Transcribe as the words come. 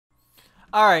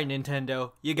Alright,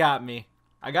 Nintendo, you got me.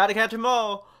 I gotta catch them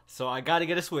all, so I gotta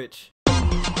get a Switch.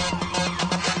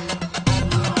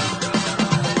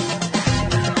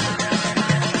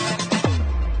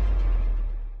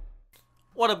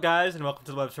 What up, guys, and welcome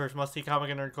to the web's first must-see comic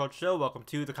and nerd culture show. Welcome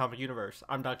to the Comic Universe.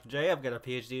 I'm Dr. J. I've got a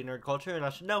PhD in nerd culture, and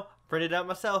I should know, printed it out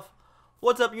myself.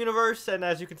 What's up, Universe? And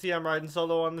as you can see, I'm riding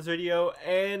solo on this video,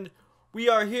 and we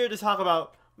are here to talk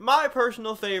about my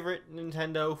personal favorite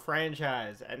Nintendo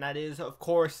franchise, and that is, of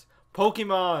course,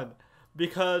 Pokemon.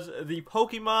 Because the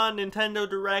Pokemon Nintendo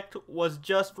Direct was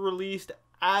just released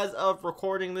as of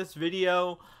recording this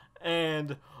video,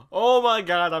 and oh my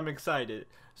god, I'm excited.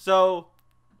 So,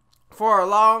 for a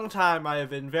long time, I have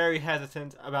been very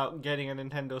hesitant about getting a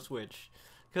Nintendo Switch.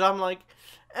 Because I'm like,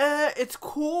 it's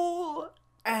cool,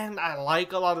 and I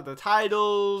like a lot of the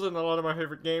titles, and a lot of my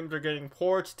favorite games are getting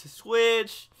ports to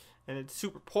Switch, and it's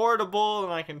super portable,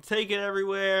 and I can take it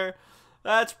everywhere.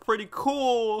 That's pretty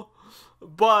cool,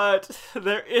 but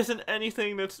there isn't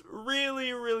anything that's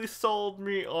really sold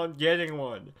me on getting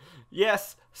one.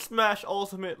 Yes, Smash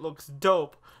Ultimate looks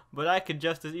dope, but I could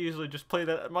just as easily just play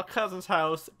that at my cousin's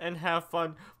house and have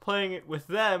fun playing it with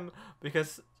them,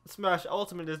 because Smash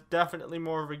Ultimate is definitely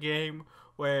more of a game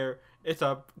where it's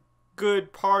a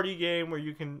good party game where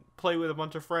you can play with a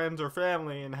bunch of friends or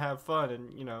family and have fun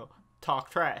and, you know,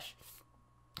 talk trash.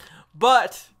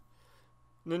 But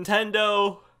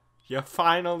Nintendo, you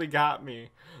finally got me,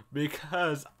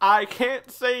 because I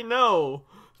can't say no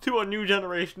to a new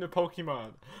generation of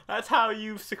Pokemon. That's how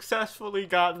you've successfully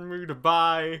gotten me to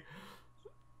buy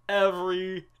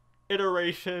every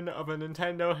iteration of a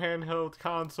Nintendo handheld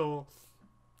console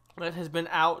that has been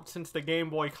out since the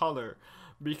Game Boy Color,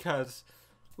 because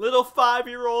little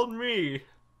 5-year-old me,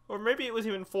 or maybe it was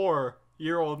even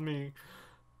 4-year-old me,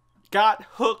 got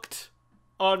hooked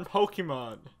on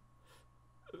Pokemon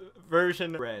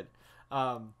version Red.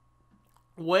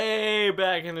 Way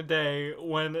back in the day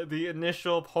when the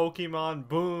initial Pokemon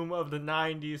boom of the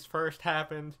 90s first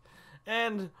happened.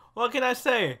 And what can I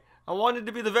say? I wanted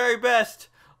to be the very best,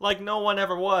 like no one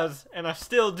ever was, and I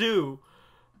still do.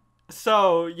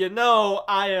 So, you know,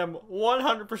 I am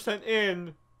 100%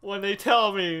 in when they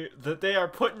tell me that they are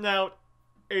putting out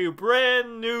a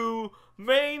brand new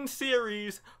main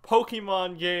series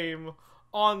Pokemon game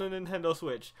on the Nintendo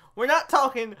Switch. We're not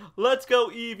talking Let's Go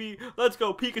Eevee, Let's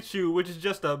Go Pikachu, which is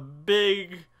just a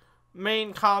big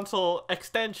main console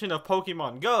extension of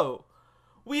Pokemon Go.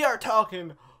 We are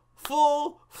talking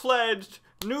full-fledged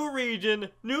new region,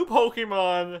 new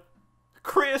Pokemon,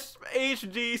 crisp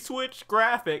HD Switch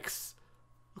graphics,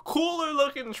 cooler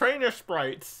looking trainer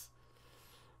sprites.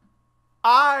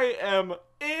 I am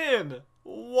in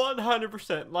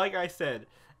 100%, like I said.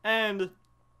 And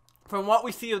from what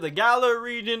we see of the Galar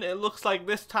region, it looks like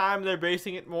this time they're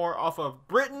basing it more off of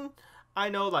Britain. I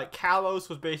know like Kalos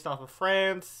was based off of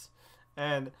France,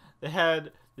 and they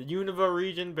had the Youniverse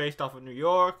region based off of New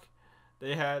York.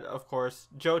 They had, of course,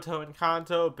 Johto and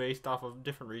Kanto based off of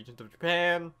different regions of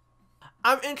Japan.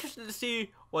 I'm interested to see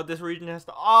what this region has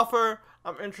to offer.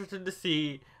 I'm interested to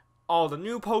see all the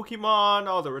new Pokemon,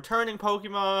 all the returning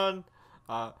Pokemon,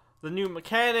 the new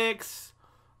mechanics,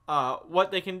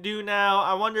 what they can do now.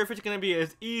 I wonder if it's going to be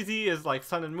as easy as like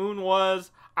Sun and Moon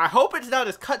was. I hope it's not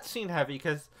as cutscene heavy,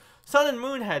 because Sun and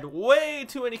Moon had way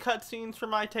too many cutscenes for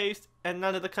my taste, and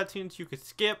none of the cutscenes you could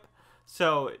skip,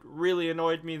 so it really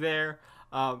annoyed me there.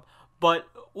 But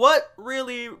what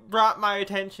really brought my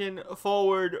attention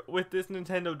forward with this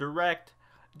Nintendo Direct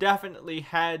definitely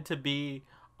had to be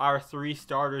our 3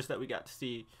 starters that we got to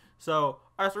see. So,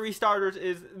 our 3 starters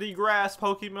is the grass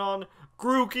Pokemon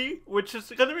Grookey, which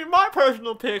is going to be my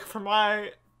personal pick for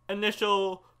my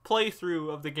initial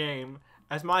playthrough of the game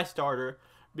as my starter,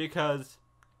 because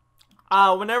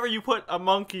whenever you put a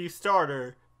monkey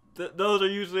starter, those are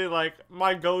usually like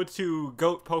my go-to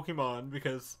goat Pokemon,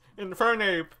 because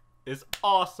Infernape is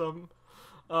awesome.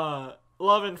 Love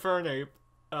Infernape.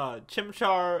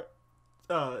 Chimchar,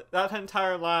 that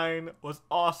entire line was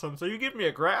awesome. So you give me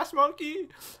a grass monkey,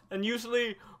 and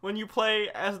usually when you play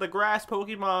as the grass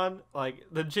Pokemon, like,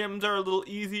 the gyms are a little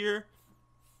easier.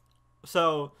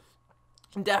 So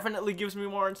definitely gives me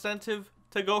more incentive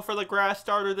to go for the grass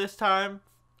starter this time,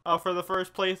 for the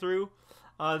first playthrough.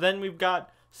 Then we've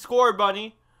got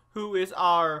Scorbunny, who is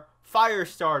our fire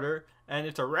starter, and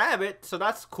it's a rabbit, so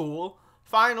that's cool.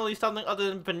 Finally something other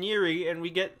than Baniri, and we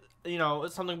get, you know,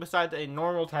 something besides a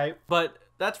normal type, but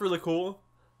that's really cool.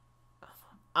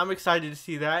 I'm excited to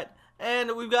see that.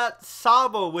 And we've got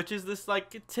Sobble, which is this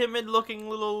like timid looking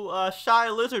little shy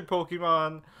lizard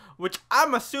Pokemon, which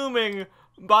I'm assuming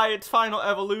by its final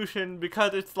evolution,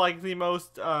 because it's like the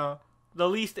most the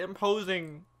least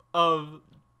imposing of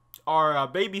our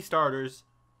baby starters,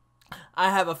 I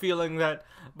have a feeling that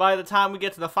by the time we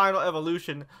get to the final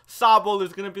evolution, Sobble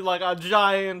is going to be like a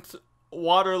giant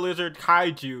water lizard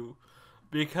kaiju,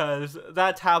 because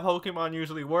that's how Pokemon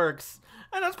usually works.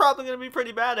 And that's probably going to be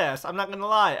pretty badass. I'm not going to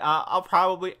lie. I'll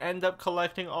probably end up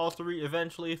collecting all three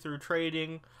eventually through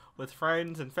trading with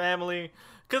friends and family,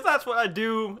 because that's what I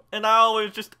do. And I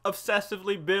always just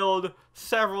obsessively build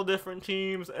several different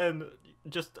teams and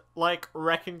just like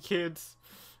wrecking kids.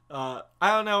 I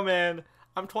don't know, man.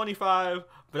 I'm 25,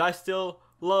 but I still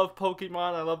love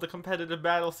Pokemon. I love the competitive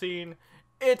battle scene.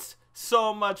 It's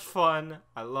so much fun.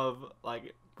 I love,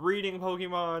 like, breeding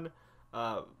Pokemon,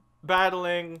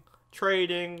 battling,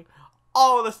 trading,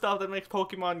 all the stuff that makes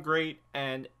Pokemon great,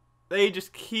 and they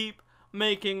just keep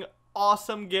making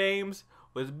awesome games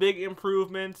with big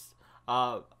improvements.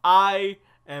 I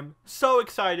am so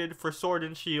excited for Sword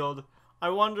and Shield. I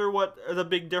wonder what the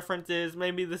big difference is.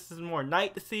 Maybe this is more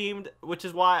night themed, which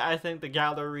is why I think the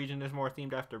Galar region is more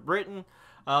themed after Britain.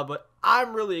 But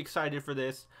I'm really excited for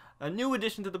this. A new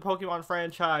addition to the Pokemon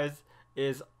franchise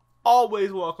is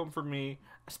always welcome for me,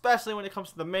 especially when it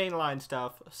comes to the mainline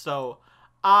stuff. So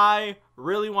I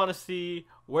really want to see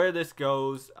where this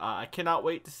goes. I cannot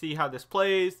wait to see how this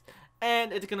plays.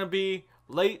 And it's going to be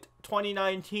late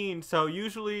 2019. So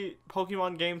usually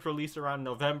Pokemon games release around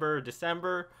November or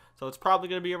December. So it's probably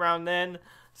going to be around then.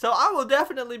 So I will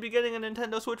definitely be getting a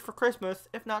Nintendo Switch for Christmas,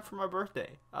 if not for my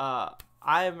birthday.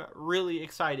 I'm really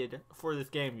excited for this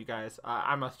game, you guys.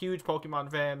 I'm a huge Pokemon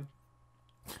fan.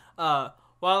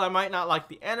 While I might not like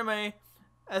the anime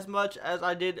as much as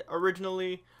I did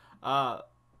originally,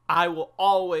 I will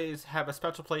always have a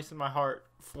special place in my heart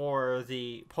for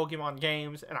the Pokemon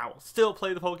games, and I will still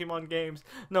play the Pokemon games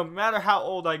no matter how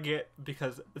old I get,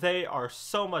 because they are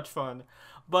so much fun.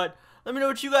 But let me know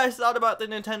what you guys thought about the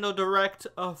Nintendo Direct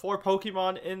for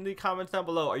Pokemon in the comments down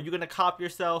below. Are you going to cop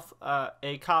yourself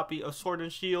a copy of Sword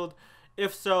and Shield?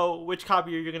 If so, which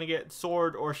copy are you going to get,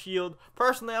 Sword or Shield?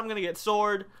 Personally, I'm going to get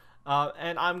Sword,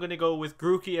 and I'm going to go with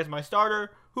Grookey as my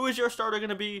starter. Who is your starter going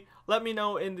to be? Let me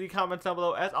know in the comments down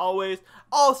below, as always.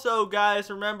 Also, guys,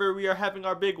 remember, we are having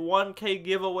our big 1K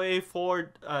giveaway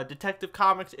for Detective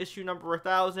Comics issue number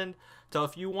 1000. So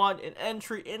if you want an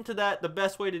entry into that, the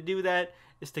best way to do that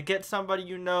is to get somebody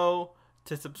you know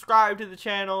to subscribe to the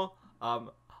channel,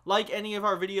 like any of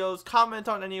our videos, comment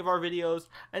on any of our videos,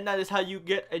 and that is how you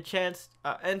get a chance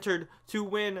entered to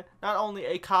win not only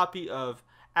a copy of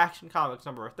Action Comics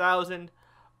number 1000,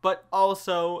 but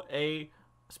also a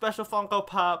special Funko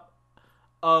Pop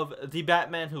of the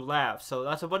Batman Who Laughs. So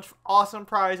that's a bunch of awesome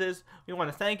prizes. We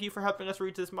want to thank you for helping us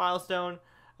reach this milestone.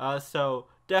 So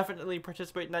definitely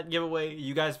participate in that giveaway.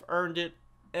 You guys have earned it.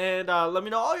 And let me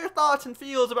know all your thoughts and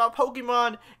feels about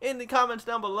Pokemon in the comments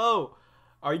down below.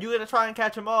 Are you going to try and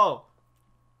catch them all?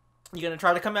 You going to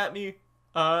try to come at me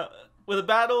with a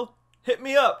battle? Hit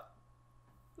me up.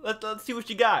 Let's see what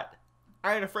you got.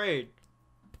 I ain't afraid.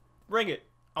 Bring it.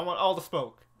 I want all the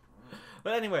smoke.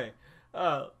 But anyway,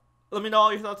 let me know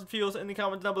all your thoughts and feels in the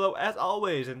comments down below, as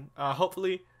always. And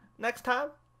hopefully next time,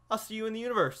 I'll see you in the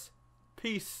universe.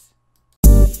 Peace.